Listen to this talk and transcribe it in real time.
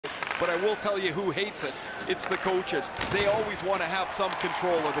but I will tell you who hates it. It's the coaches. They always want to have some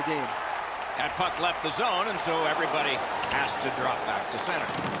control of the game. That puck left the zone, and so everybody has to drop back to center.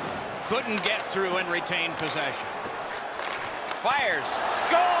 Couldn't get through and retain possession. Fires.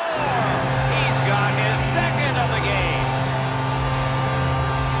 Score! He's got his second of the game.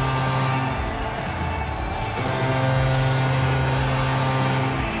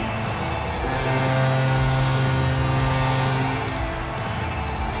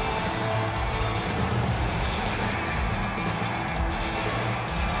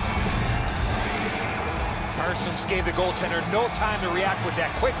 Parsons gave the goaltender no time to react with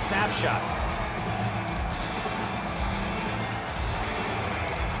that quick snapshot.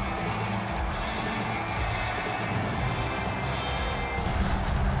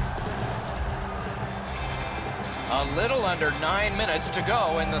 A little under 9 minutes to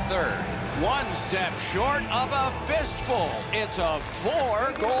go in the third. One step short of a fistful. It's a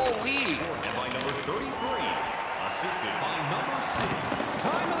 4-goal lead. And by number 33, assisted by number 6.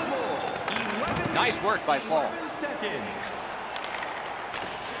 Time of the goal, 11 Nice work by Fall. seconds.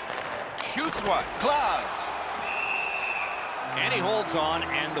 Shoots one. Gloved. And he holds on,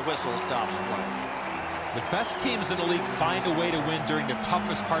 and the whistle stops play. The best teams in the league find a way to win during the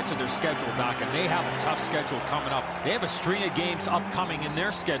toughest parts of their schedule, Doc, and they have a tough schedule coming up. They have a string of games upcoming in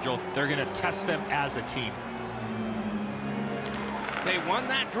their schedule. They're going to test them as a team. They won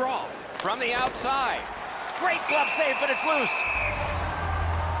that draw from the outside. Great glove save, but it's loose.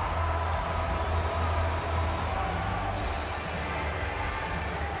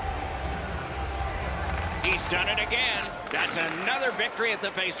 He's done it again. That's another victory at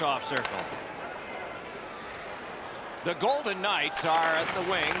the face-off circle. The Golden Knights are at the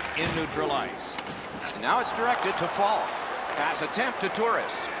wing in neutral ice. Now it's directed to Fall. Pass attempt to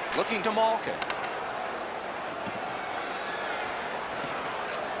Turris. Looking to Malkin.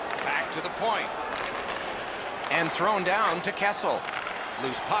 Back to the point. And thrown down to Kessel.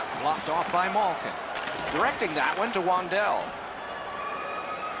 Loose puck blocked off by Malkin. Directing that one to Wandell.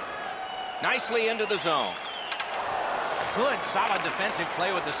 Nicely into the zone. Good, solid defensive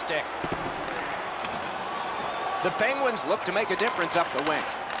play with the stick. The Penguins look to make a difference up the wing.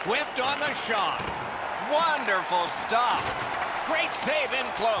 Whiffed on the shot. Wonderful stop. Great save in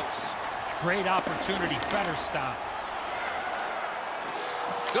close. Great opportunity. Better stop.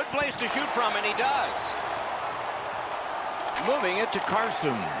 Good place to shoot from, and he does. Moving it to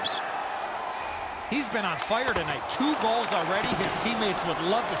Carstens. He's been on fire tonight. 2 goals already. His teammates would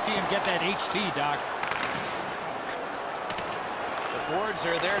love to see him get that HT, Doc. The boards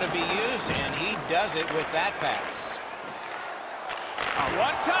are there to be used, and he does it with that pass. A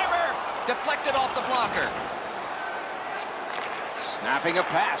one-timer! Deflected off the blocker. Snapping a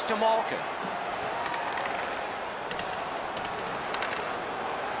pass to Malkin.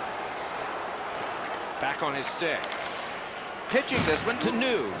 Back on his stick. Pitching this one to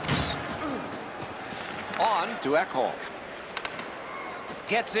News. On to Ekholm.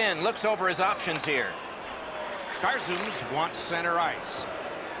 Gets in, looks over his options here. Carstens wants center ice.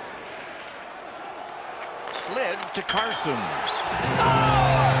 Slid to Carstens.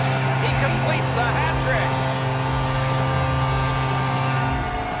 Score! He completes the hat trick.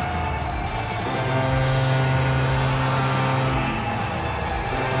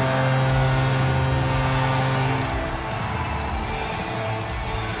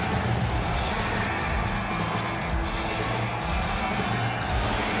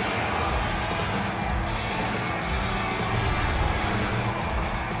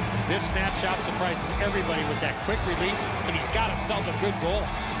 This snapshot surprises everybody with that quick release, and he's got himself a good goal.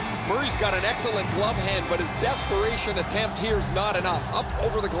 Murray's got an excellent glove hand, but his desperation attempt here is not enough. Up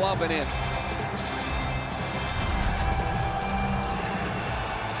over the glove and in.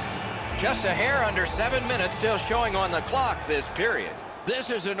 Just a hair under 7 minutes still showing on the clock this period. This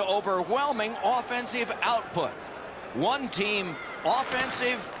is an overwhelming offensive output. One team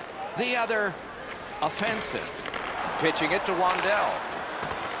offensive, the other offensive. Pitching it to Wandell.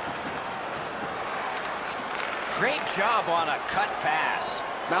 Great job on a cut pass.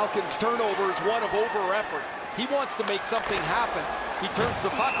 Malkin's turnover is one of over-effort. He wants to make something happen. He turns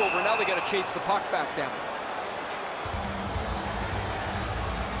the puck over. Now they got to chase the puck back down.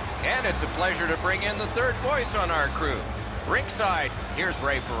 And it's a pleasure to bring in the third voice on our crew. Ringside, here's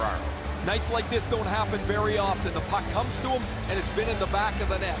Ray Ferraro. Nights like this don't happen very often. The puck comes to him, and it's been in the back of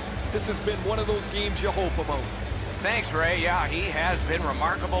the net. This has been one of those games you hope about. Thanks, Ray. Yeah, he has been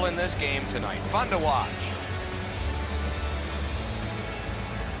remarkable in this game tonight. Fun to watch.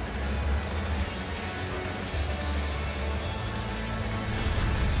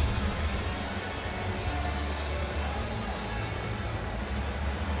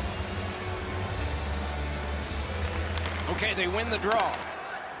 Okay, they win the draw.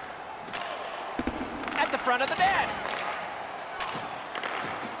 At the front of the net.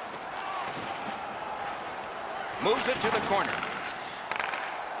 Moves it to the corner.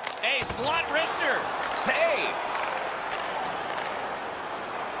 A slot wrister. Save.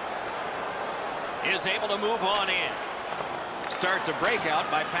 Is able to move on in. Starts a breakout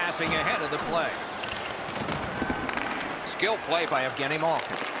by passing ahead of the play. Skill play by Evgeny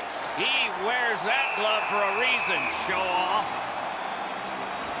Malkin. He wears that glove for a reason, show off.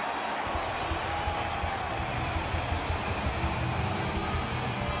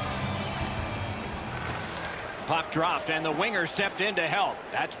 Puck dropped, and the winger stepped in to help.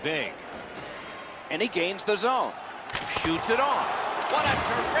 That's big. And he gains the zone. Shoots it on. What a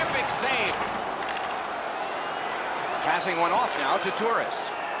terrific save. Passing one off now to Turris.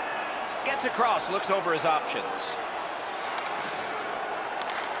 Gets across, looks over his options.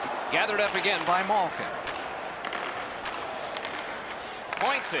 Gathered up again by Malkin.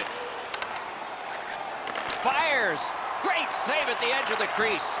 Points it. Fires. Great save at the edge of the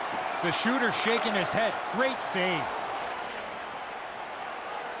crease. The shooter shaking his head. Great save.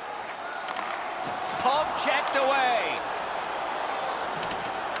 Poke checked away.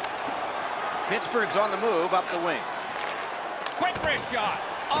 Pittsburgh's on the move up the wing. Quick wrist shot.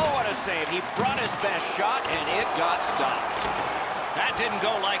 Oh, what a save. He brought his best shot, and it got stopped. That didn't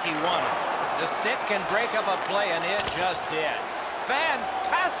go like he wanted. The stick can break up a play, and it just did.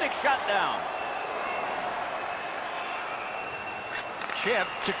 Fantastic shutdown. Chip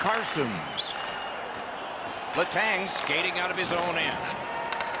to Carstens. Letang skating out of his own end.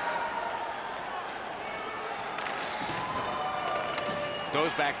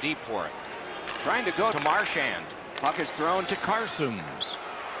 Goes back deep for it. Trying to go to Marchand. Puck is thrown to Carstens.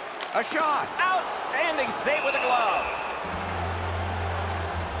 A shot. Outstanding save with a glove.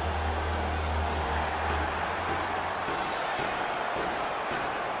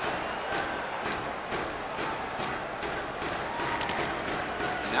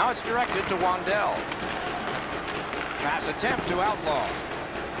 Now it's directed to Wandell. Pass attempt to Outlaw.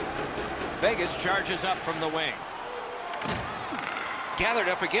 Vegas charges up from the wing. Gathered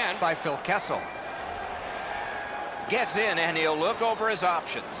up again by Phil Kessel. Gets in, and he'll look over his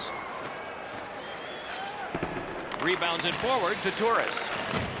options. Rebounds it forward to Turris.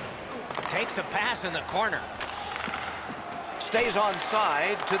 Takes a pass in the corner. Stays on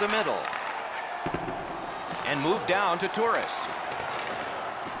side to the middle. And moved down to Turris.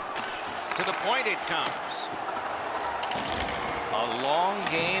 To the point it comes. A long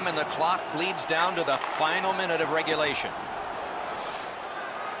game, and the clock bleeds down to the final minute of regulation.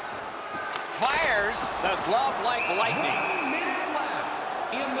 Fires the glove like lightning. 1 minute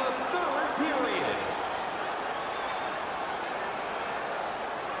left in the third period.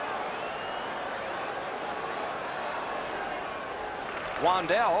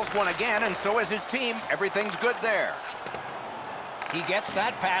 Wandell's won again, and so is his team. Everything's good there. He gets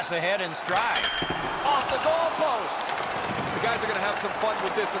that pass ahead in stride. Off the goalpost. The guys are going to have some fun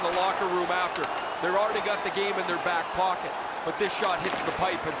with this in the locker room after. They've already got the game in their back pocket, but this shot hits the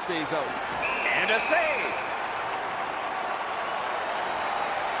pipe and stays out. And a save.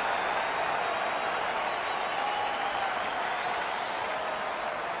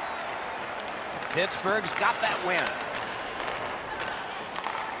 Pittsburgh's got that win.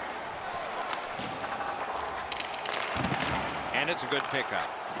 And it's a good pickup.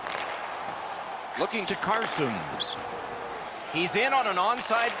 Looking to Carstens. He's in on an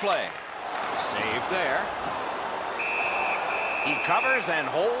onside play. Save there. He covers and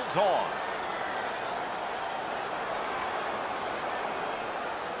holds on.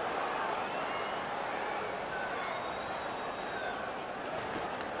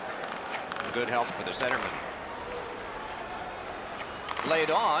 Good help for the centerman.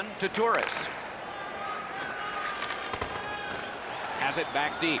 Laid on to Turris. Has it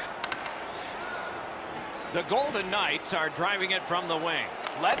back deep. The Golden Knights are driving it from the wing.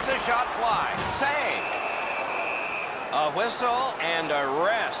 Lets a shot fly. Save. A whistle and a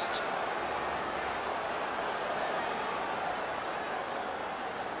rest.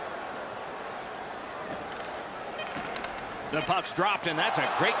 The puck's dropped, and that's a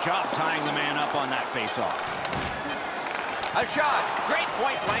great job tying the man up on that faceoff. A shot. Great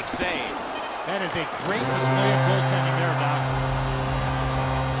point-blank save. That is a great display of goaltending there, Doc.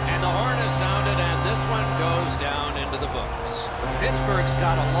 And the horn is sounded, and this one goes down into the books. Pittsburgh's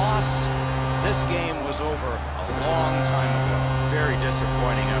got a loss. This game was over a long time ago. Very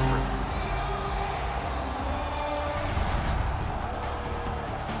disappointing effort.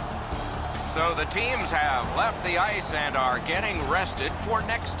 So the teams have left the ice and are getting rested for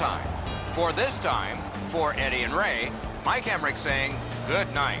next time. For this time, for Eddie and Ray, Mike Emmerich saying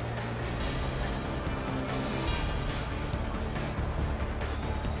good night.